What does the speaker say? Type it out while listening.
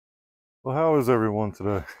Well, how is everyone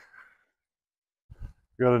today?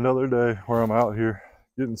 Got another day where I'm out here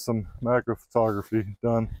getting some macro photography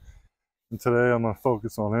done. And today I'm going to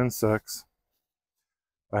focus on insects.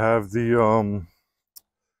 I have the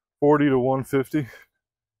 40 to 150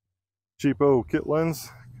 cheapo kit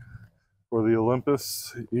lens for the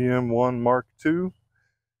Olympus EM1 Mark II.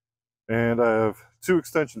 And I have two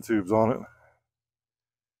extension tubes on it.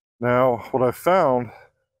 Now, what I found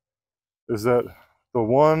is that the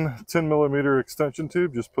one 10 millimeter extension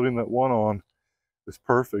tube, just putting that one on, is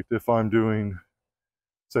perfect if I'm doing,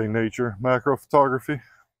 say, nature macro photography.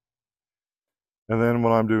 And then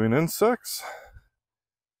when I'm doing insects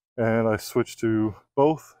and I switch to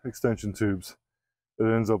both extension tubes, it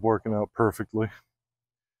ends up working out perfectly.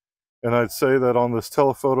 And I'd say that on this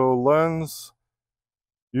telephoto lens,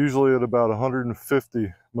 usually at about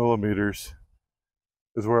 150 millimeters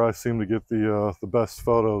is where I seem to get the best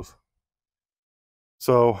photos.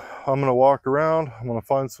 So I'm going to walk around. I'm going to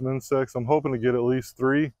find some insects. I'm hoping to get at least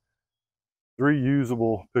three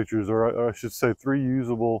usable pictures, or I should say three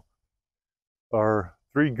usable or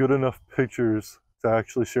three good enough pictures to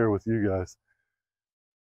actually share with you guys.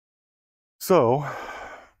 So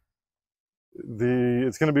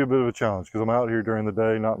it's going to be a bit of a challenge because I'm out here during the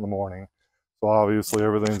day, not in the morning. So obviously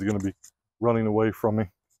everything's going to be running away from me.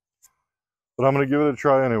 But I'm going to give it a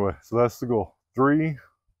try anyway. So that's the goal. 3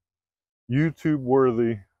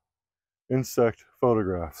 YouTube-worthy insect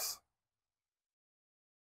photographs.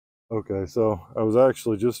 Okay, so I was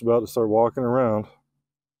actually just about to start walking around.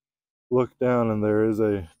 Look down and there is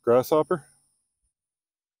a grasshopper.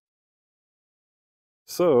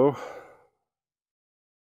 So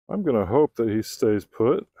I'm going to hope that he stays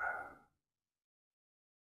put.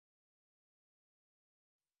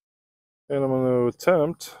 And I'm going to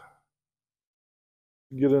attempt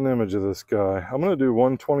to get an image of this guy. I'm going to do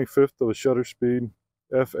 1/25th of a shutter speed,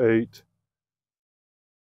 f8.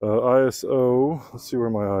 ISO, let's see where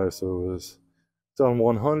my ISO is. It's on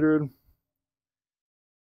 100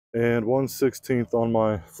 and 1/16th on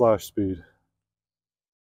my flash speed.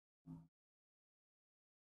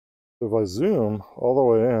 So if I zoom all the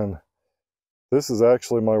way in, this is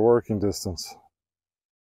actually my working distance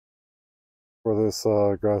for this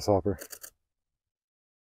grasshopper.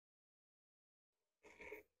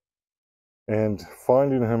 And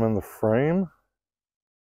finding him in the frame,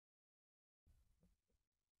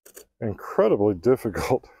 incredibly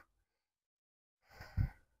difficult.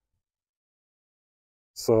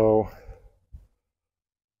 So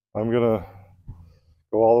I'm gonna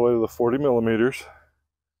go all the way to the 40 millimeters,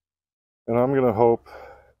 and I'm gonna hope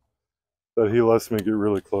that he lets me get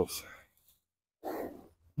really close.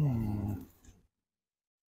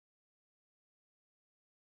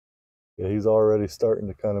 Yeah, he's already starting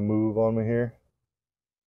to kind of move on me here.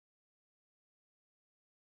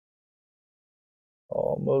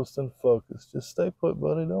 Almost in focus. Just stay put,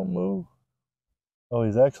 buddy. Don't move. Oh,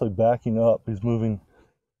 he's actually backing up. He's moving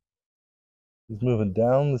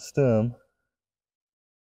down the stem,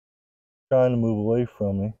 trying to move away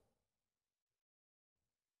from me.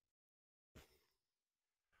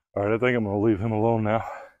 All right, I think I'm going to leave him alone now.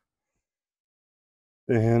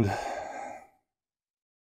 And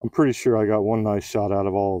I'm pretty sure I got one nice shot out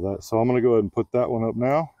of all of that. So I'm going to go ahead and put that one up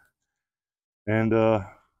now. And I'm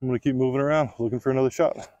going to keep moving around, looking for another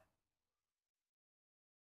shot.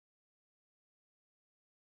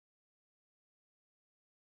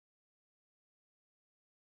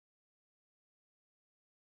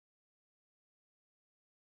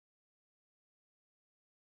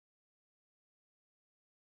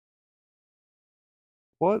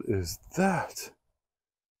 What is that?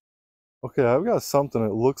 Okay, I've got something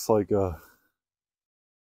that looks like a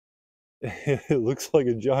it looks like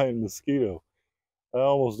a giant mosquito. I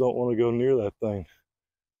almost don't want to go near that thing.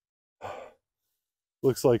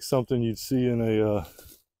 Looks like something you'd see in a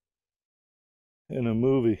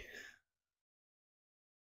movie.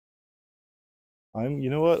 You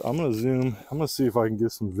know what? I'm gonna zoom. I'm gonna see if I can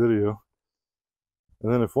get some video.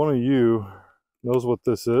 And then if one of you knows what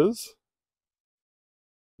this is,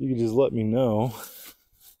 you can just let me know.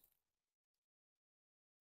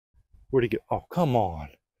 Where'd he go? Oh, come on.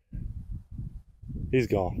 He's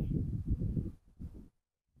gone.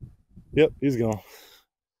 Yep, he's gone.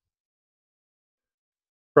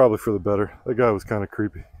 Probably for the better. That guy was kind of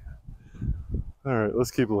creepy. All right,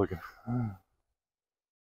 let's keep looking.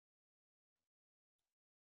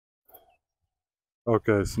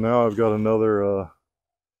 Okay, so now I've got another, I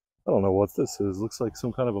don't know what this is. Looks like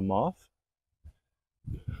some kind of a moth.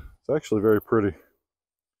 It's actually very pretty.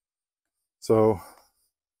 So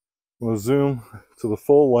I'm going to zoom to the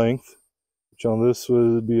full length, which on this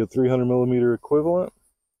would be a 300 millimeter equivalent.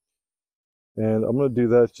 And I'm going to do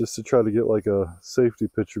that just to try to get like a safety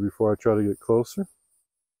picture before I try to get closer.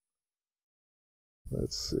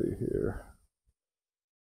 Let's see here.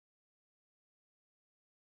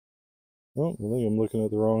 Oh, I think I'm looking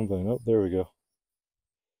at the wrong thing. Oh, there we go.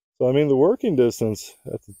 So, I mean, the working distance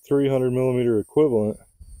at the 300 millimeter equivalent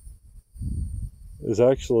is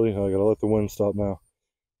actually, I gotta let the wind stop now,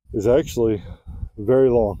 is actually very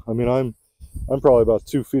long. I mean, I'm probably about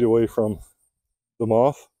 2 feet away from the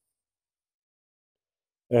moth,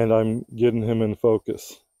 and I'm getting him in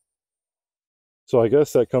focus. So I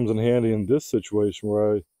guess that comes in handy in this situation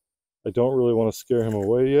where I don't really want to scare him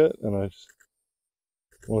away yet, and I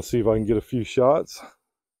want to see if I can get a few shots.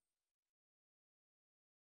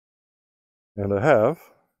 And I have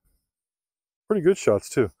pretty good shots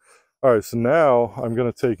too. All right, so now I'm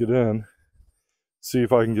going to take it in, see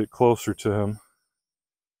if I can get closer to him,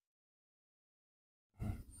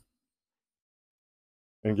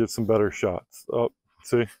 and get some better shots. Oh,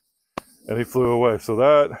 see? And he flew away. So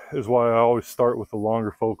that is why I always start with the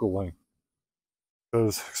longer focal length.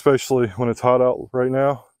 Because especially when it's hot out right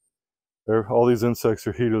now, all these insects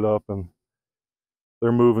are heated up and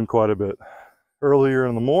they're moving quite a bit. Earlier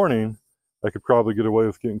in the morning, I could probably get away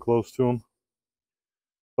with getting close to him.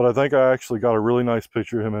 But I think I actually got a really nice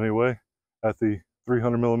picture of him anyway at the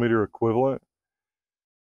 300 millimeter equivalent.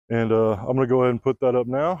 And I'm going to go ahead and put that up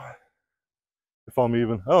now. If I'm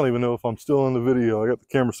even, I don't even know if I'm still in the video. I got the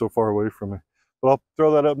camera so far away from me. But I'll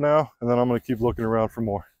throw that up now, and then I'm going to keep looking around for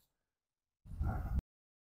more.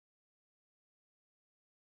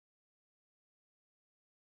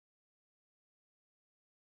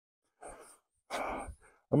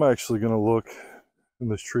 I'm actually going to look in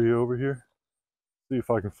this tree over here, see if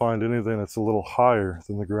I can find anything that's a little higher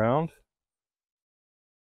than the ground.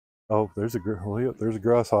 Oh, there's a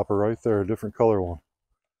grasshopper right there, a different color one.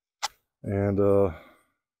 And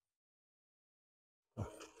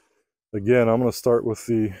again, I'm going to start with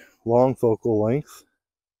the long focal length,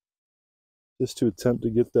 just to attempt to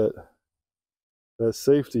get that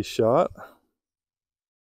safety shot.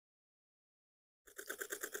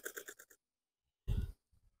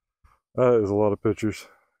 That is a lot of pictures.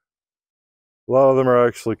 A lot of them are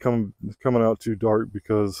actually coming out too dark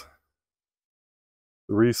because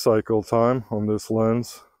the recycle time on this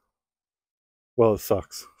lens, well, it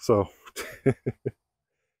sucks. So,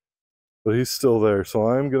 but he's still there. So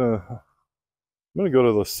I'm gonna go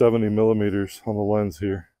to the 70 millimeters on the lens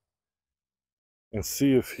here and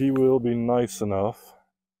see if he will be nice enough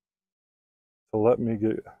to let me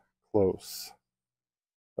get close.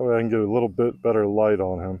 That way I can get a little bit better light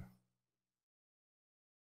on him.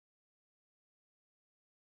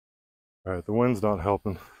 All right, the wind's not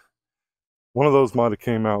helping. One of those might have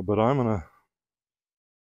came out, but I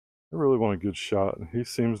really want a good shot. He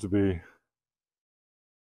seems to be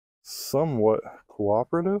somewhat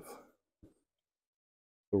cooperative.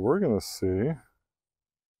 So we're gonna see if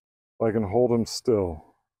I can hold him still.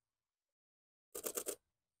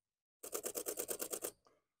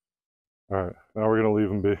 All right, now we're gonna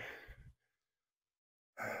leave him be.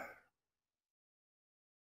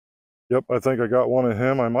 Yep, I think I got one of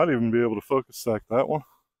him. I might even be able to focus stack that one.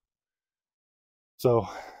 So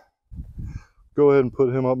go ahead and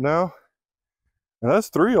put him up now. And that's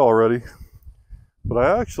 3 already. But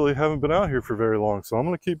I actually haven't been out here for very long, so I'm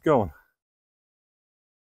gonna keep going.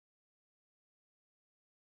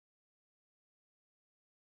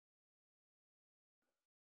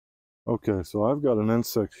 Okay, so I've got an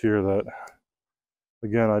insect here that,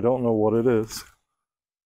 again, I don't know what it is.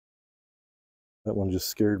 That one just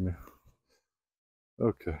scared me.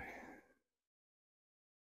 Okay.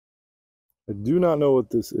 I do not know what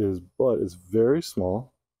this is, but it's very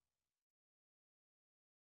small.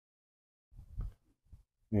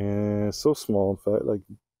 And it's so small, in fact, I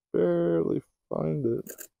can barely find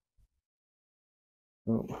it.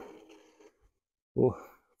 Oh. Well,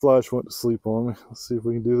 Flash went to sleep on me. Let's see if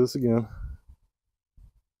we can do this again.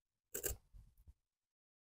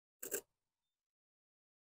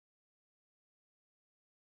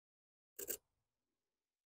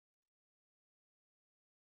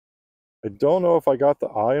 I don't know if I got the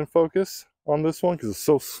eye in focus on this one because it's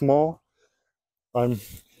so small. In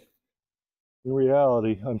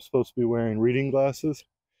reality, I'm supposed to be wearing reading glasses,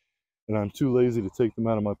 and I'm too lazy to take them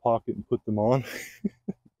out of my pocket and put them on.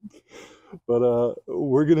 But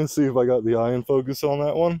we're gonna see if I got the eye in focus on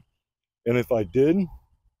that one, and if I did,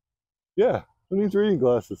 yeah, who needs reading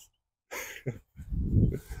glasses?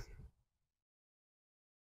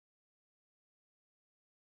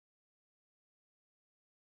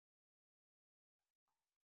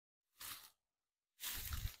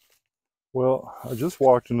 Well, I just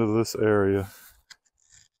walked into this area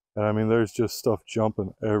And I mean, there's just stuff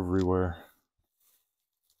jumping everywhere.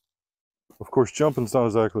 Of course, jumping's not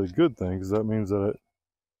exactly a good thing, because that means that it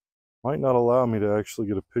might not allow me to actually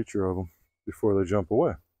get a picture of them before they jump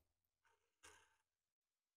away.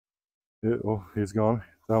 Oh, he's gone.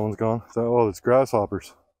 That one's gone. Oh, it's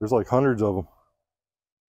grasshoppers. There's like hundreds of them.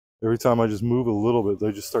 Every time I just move a little bit,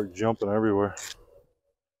 they just start jumping everywhere.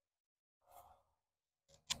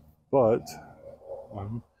 But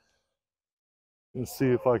I'm going to see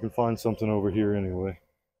if I can find something over here anyway.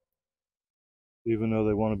 Even though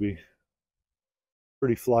they want to be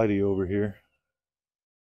pretty flighty over here.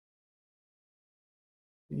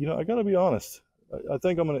 You know, I got to be honest. I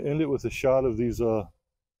think I'm going to end it with a shot of these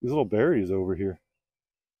little berries over here.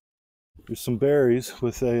 There's some berries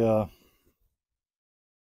with a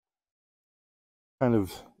kind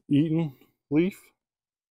of eaten leaf.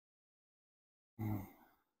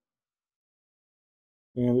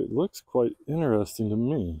 And it looks quite interesting to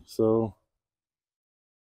me. So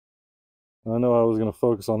I know I was going to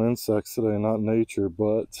focus on insects today, not nature,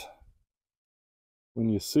 but when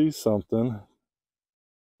you see something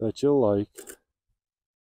that you like,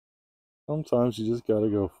 sometimes you just got to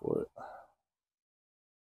go for it.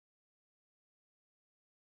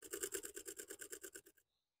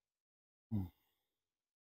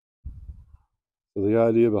 So the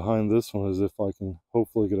idea behind this one is if I can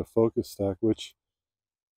hopefully get a focus stack, which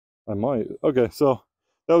I might. Okay, so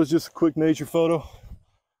that was just a quick nature photo.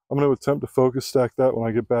 I'm going to attempt to focus stack that when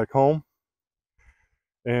I get back home.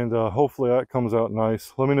 And hopefully that comes out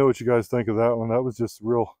nice. Let me know what you guys think of that one. That was just a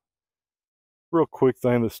real quick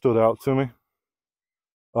thing that stood out to me.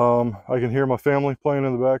 I can hear my family playing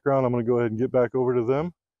in the background. I'm going to go ahead and get back over to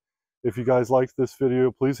them. If you guys liked this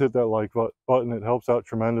video, please hit that like button. It helps out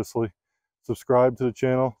tremendously. Subscribe to the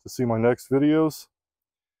channel to see my next videos.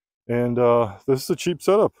 And this is a cheap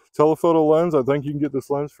setup. Telephoto lens. I think you can get this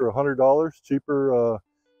lens for $100. Cheaper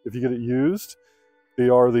if you get it used. They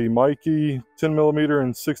are the Meike 10mm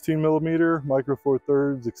and 16mm micro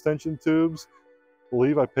 4/3 extension tubes. I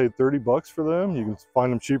believe I paid $30 for them. You can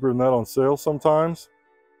find them cheaper than that on sale sometimes.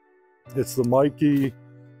 It's the Meike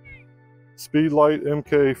Speedlight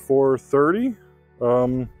MK430.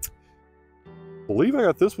 I believe I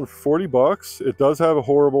got this one for $40. It does have a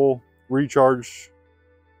horrible recharge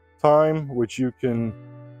time, which you can,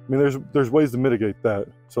 I mean, there's ways to mitigate that.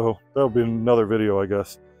 So that'll be another video, I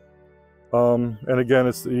guess. And again,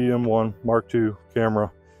 it's the EM1 Mark II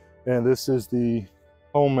camera. And this is the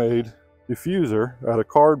homemade diffuser out of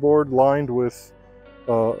cardboard lined with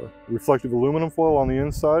reflective aluminum foil on the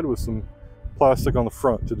inside with some plastic on the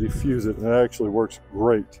front to diffuse it, and it actually works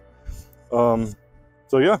great.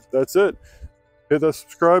 So yeah, that's it. Hit that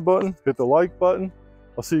subscribe button, hit the like button.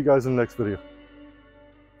 I'll see you guys in the next video.